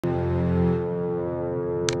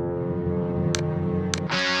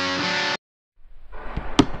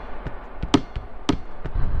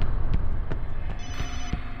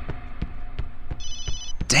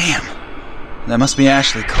That must be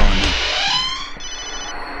Ashley calling me.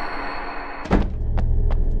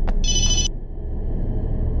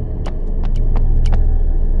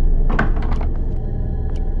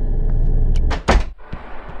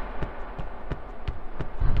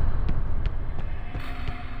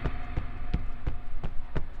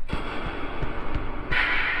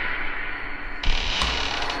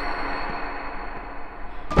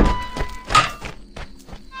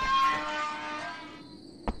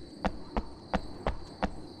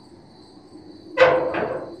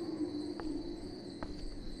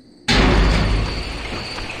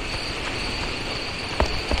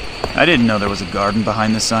 I didn't know there was a garden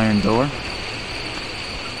behind this iron door.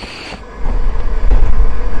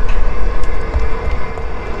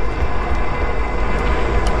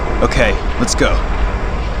 Okay, let's go.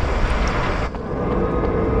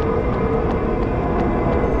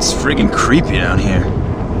 It's friggin' creepy down here.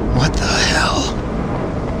 What the hell?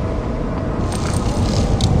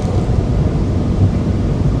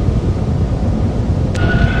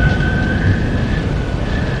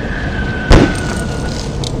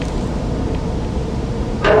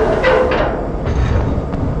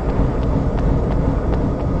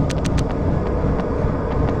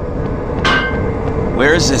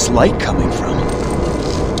 Where is this light coming from?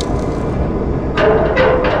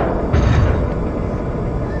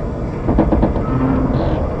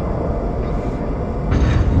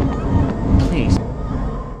 Please.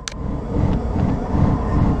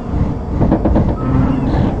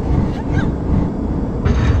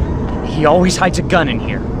 He always hides a gun in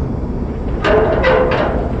here.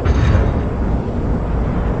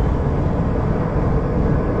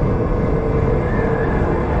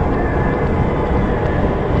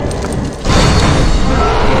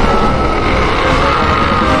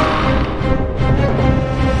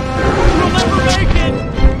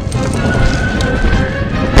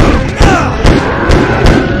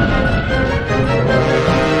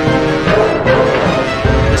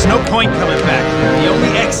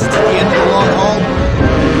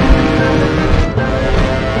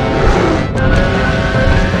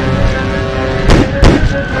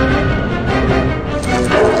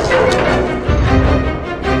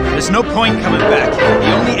 No point coming back.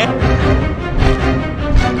 The only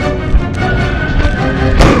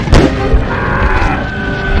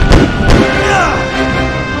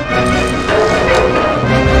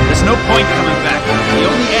There's no point coming back. The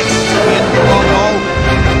only exit is the end of the long hall.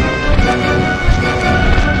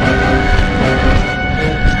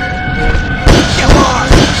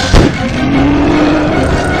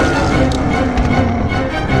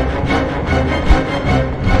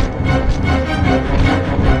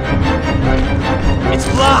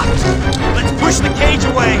 Push the cage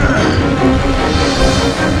away!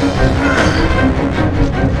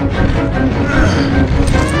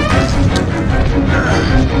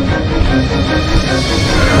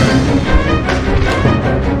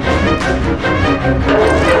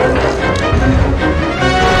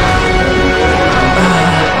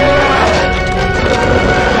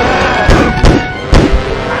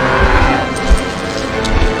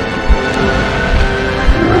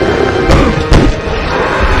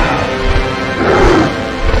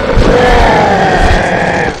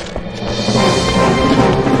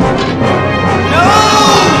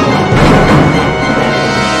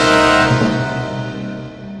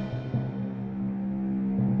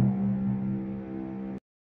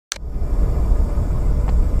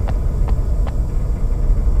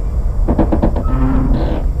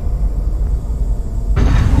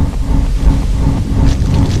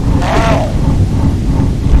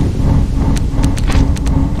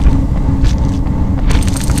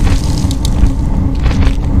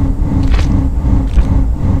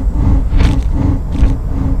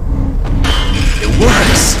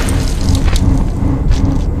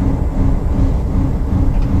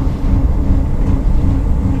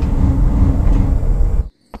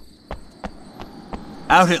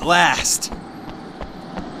 Out at last!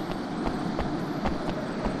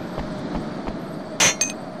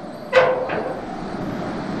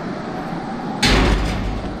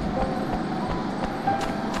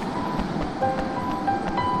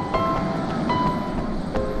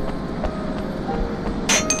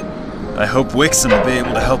 I hope Wixom will be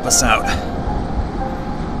able to help us out.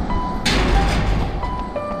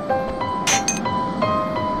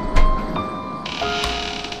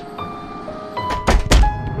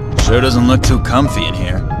 Sure doesn't look too comfy in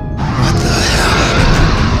here. What the hell?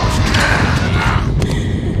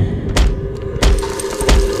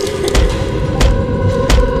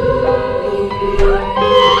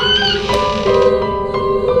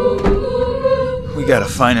 We gotta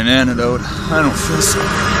find an antidote. I don't feel so good.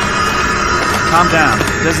 Calm down.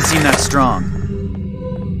 It doesn't seem that strong.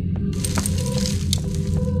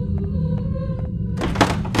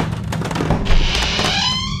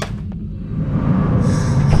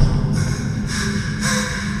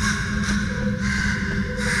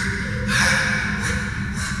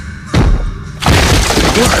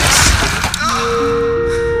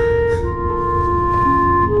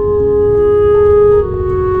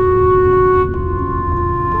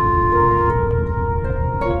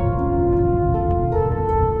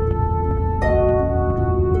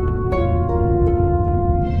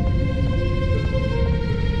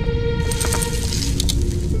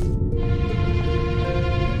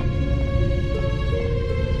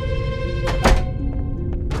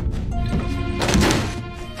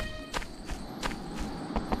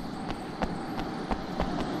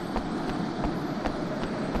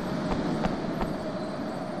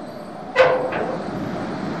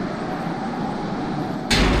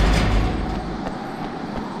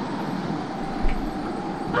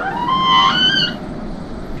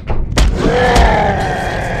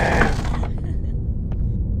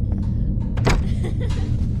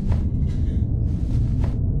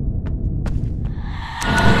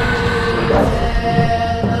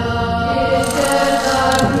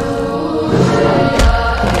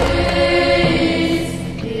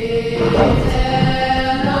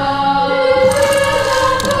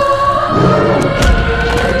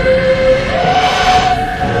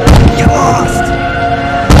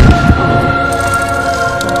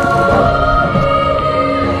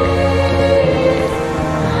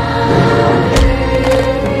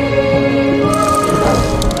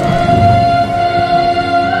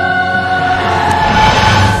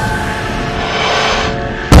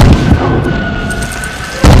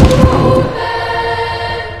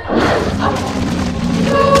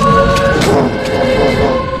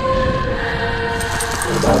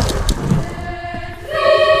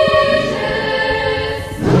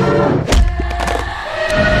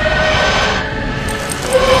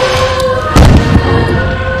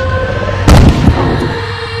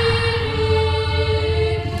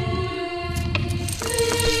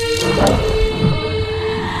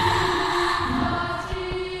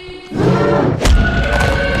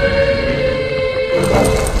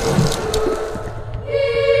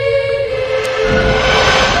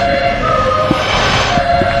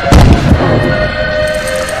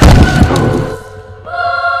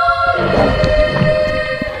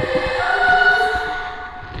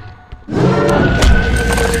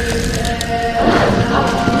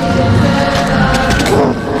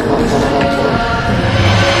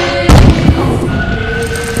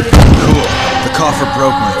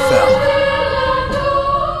 Broke when it fell.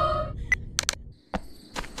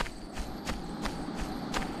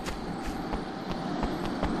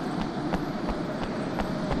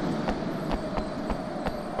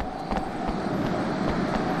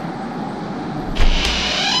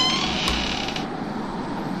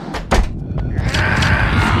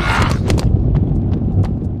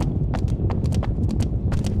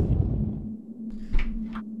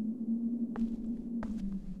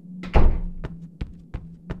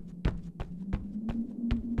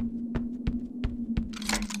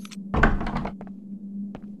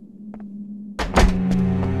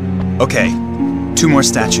 Okay, 2 more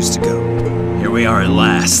statues to go. Here we are at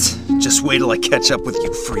last. Just wait till I catch up with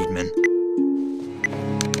you, Friedman.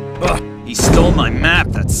 Ugh, he stole my map,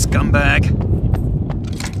 that scumbag.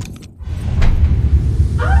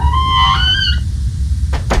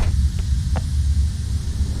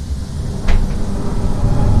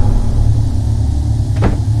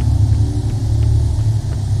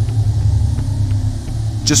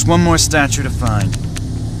 Just 1 more statue to find.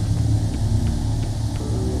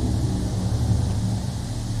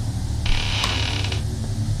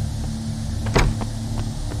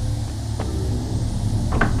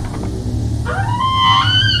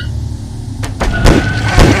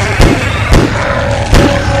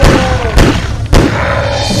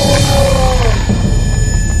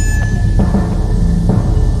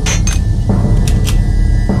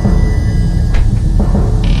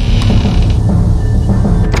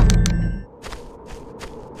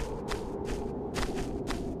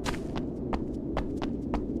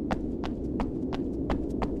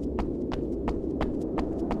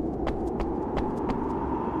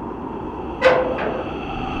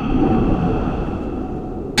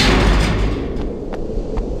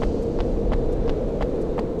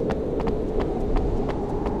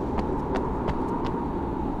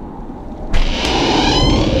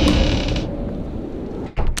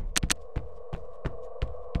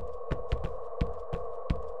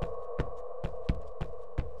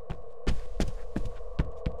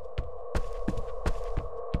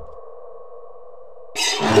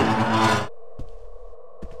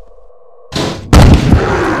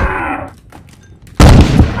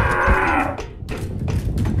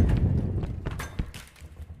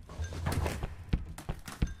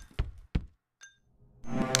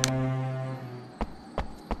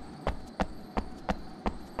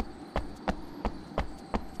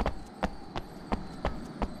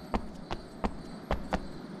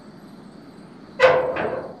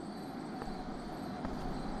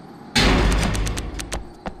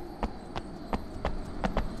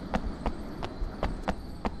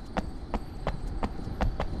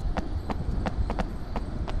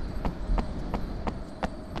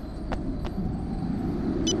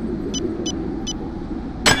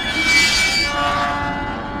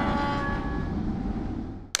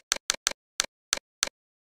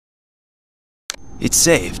 It's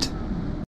saved.